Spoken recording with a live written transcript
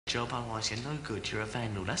job, otherwise you're no good, you're a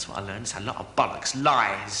vandal. That's what I learned. It's a lot of bollocks,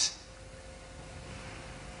 lies.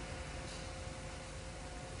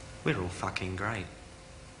 We're all fucking great.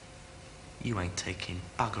 You ain't taking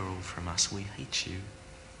bugger all from us. We hate you.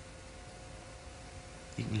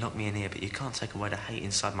 You can lock me in here, but you can't take away the hate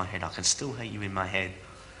inside my head. I can still hate you in my head.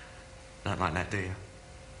 Not like that, do you?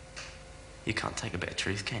 You can't take a bit of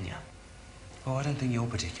truth, can you? Oh, I don't think you're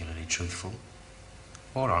particularly truthful.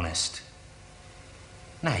 Or honest.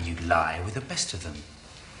 Now you lie with the best of them.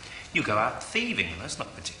 You go out thieving, and that's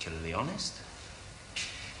not particularly honest.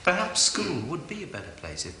 Perhaps school would be a better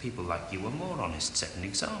place if people like you were more honest, set an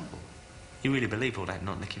example. You really believe all that,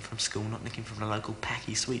 not nicking from school, not nicking from the local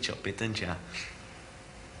packy sweet shop bit, don't you?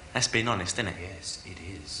 That's being honest, isn't it? Yes, it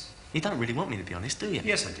is. You don't really want me to be honest, do you?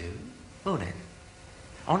 Yes, I do. Well then,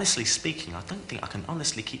 honestly speaking, I don't think I can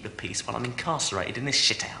honestly keep the peace while I'm incarcerated in this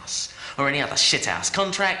shithouse. Or any other shithouse.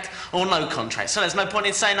 Contract or no contract. So there's no point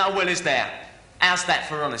in saying I will, is there? How's that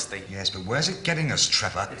for honesty? Yes, but where's it getting us,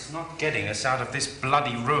 Trevor? It's not getting us out of this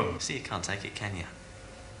bloody room. See, you can't take it, can you?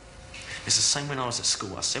 It's the same when I was at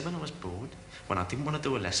school. I said when I was bored, when I didn't want to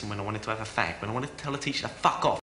do a lesson, when I wanted to have a fag, when I wanted to tell the teacher to fuck off.